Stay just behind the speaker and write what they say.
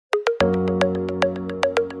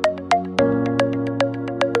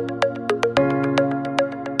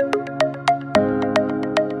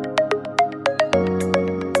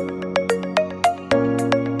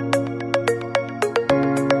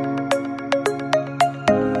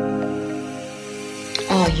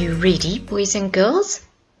you ready, boys and girls,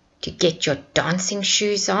 to get your dancing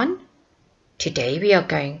shoes on? Today we are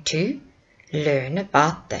going to learn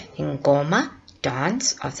about the Ngoma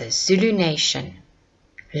dance of the Zulu nation.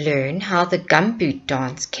 Learn how the gumboot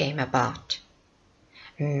dance came about.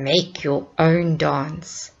 Make your own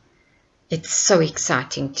dance. It's so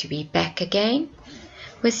exciting to be back again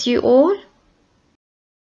with you all.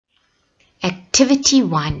 Activity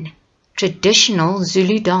 1. Traditional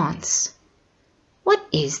Zulu dance. What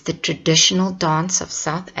is the traditional dance of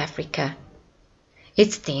South Africa?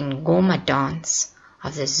 It's the Ngoma dance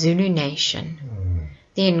of the Zulu nation.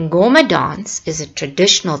 The Ngoma dance is a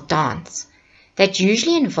traditional dance that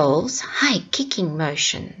usually involves high kicking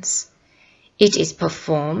motions. It is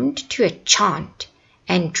performed to a chant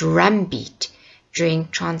and drum beat during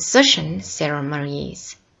transition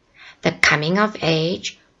ceremonies, the coming of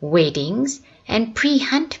age, weddings, and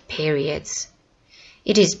pre-hunt periods.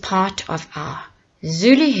 It is part of our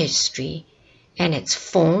Zulu history, and its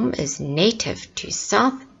form is native to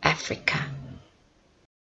South Africa.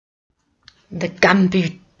 The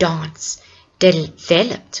gumboot dance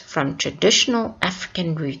developed from traditional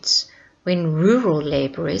African roots when rural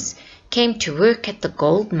labourers came to work at the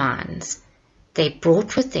gold mines. They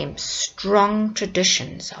brought with them strong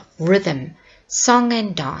traditions of rhythm, song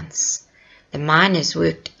and dance. The miners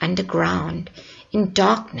worked underground in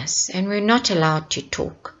darkness and were not allowed to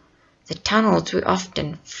talk. The tunnels were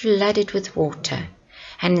often flooded with water,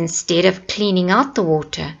 and instead of cleaning out the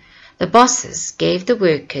water, the bosses gave the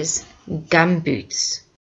workers gumboots.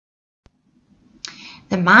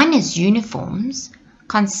 The miners' uniforms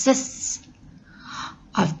consists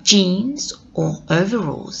of jeans or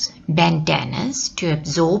overalls, bandanas to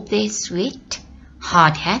absorb their sweat,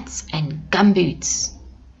 hard hats and gumboots.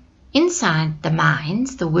 Inside the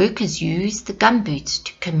mines, the workers used the gumboots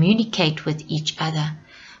to communicate with each other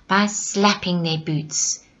by slapping their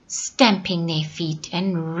boots, stamping their feet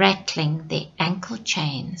and rattling their ankle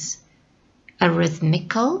chains. A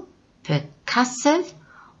rhythmical, percussive,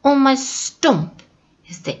 almost stomp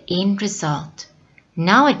is the end result.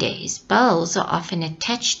 Nowadays, bells are often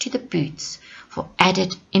attached to the boots for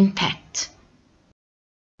added impact.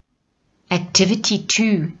 Activity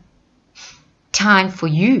 2. Time for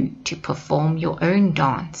you to perform your own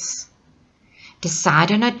dance.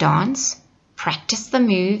 Decide on a dance, practice the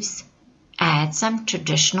moves, add some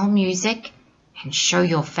traditional music, and show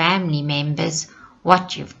your family members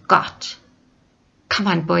what you've got. Come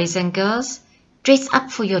on, boys and girls, dress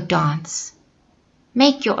up for your dance.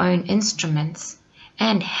 Make your own instruments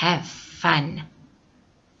and have fun.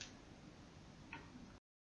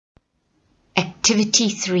 Activity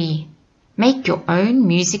 3. Make your own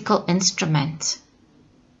musical instrument.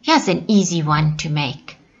 Here's an easy one to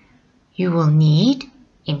make. You will need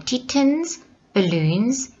empty tins,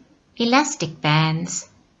 balloons, elastic bands,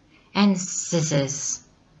 and scissors.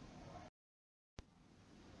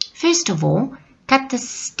 First of all, cut the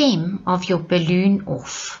stem of your balloon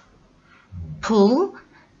off. Pull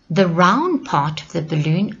the round part of the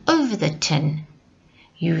balloon over the tin.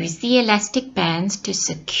 Use the elastic bands to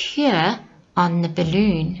secure on the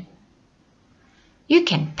balloon. You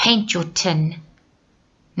can paint your tin.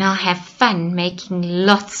 Now have fun making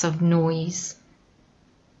lots of noise.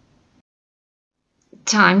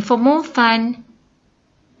 Time for more fun.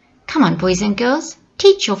 Come on, boys and girls,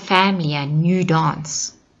 teach your family a new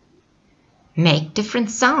dance. Make different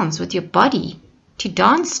sounds with your body to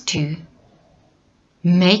dance to.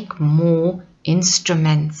 Make more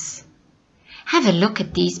instruments. Have a look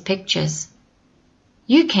at these pictures.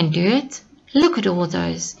 You can do it. Look at all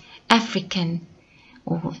those African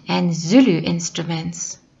and Zulu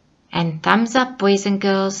instruments. And thumbs up, boys and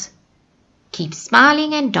girls. Keep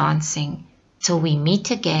smiling and dancing till we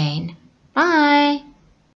meet again. Bye.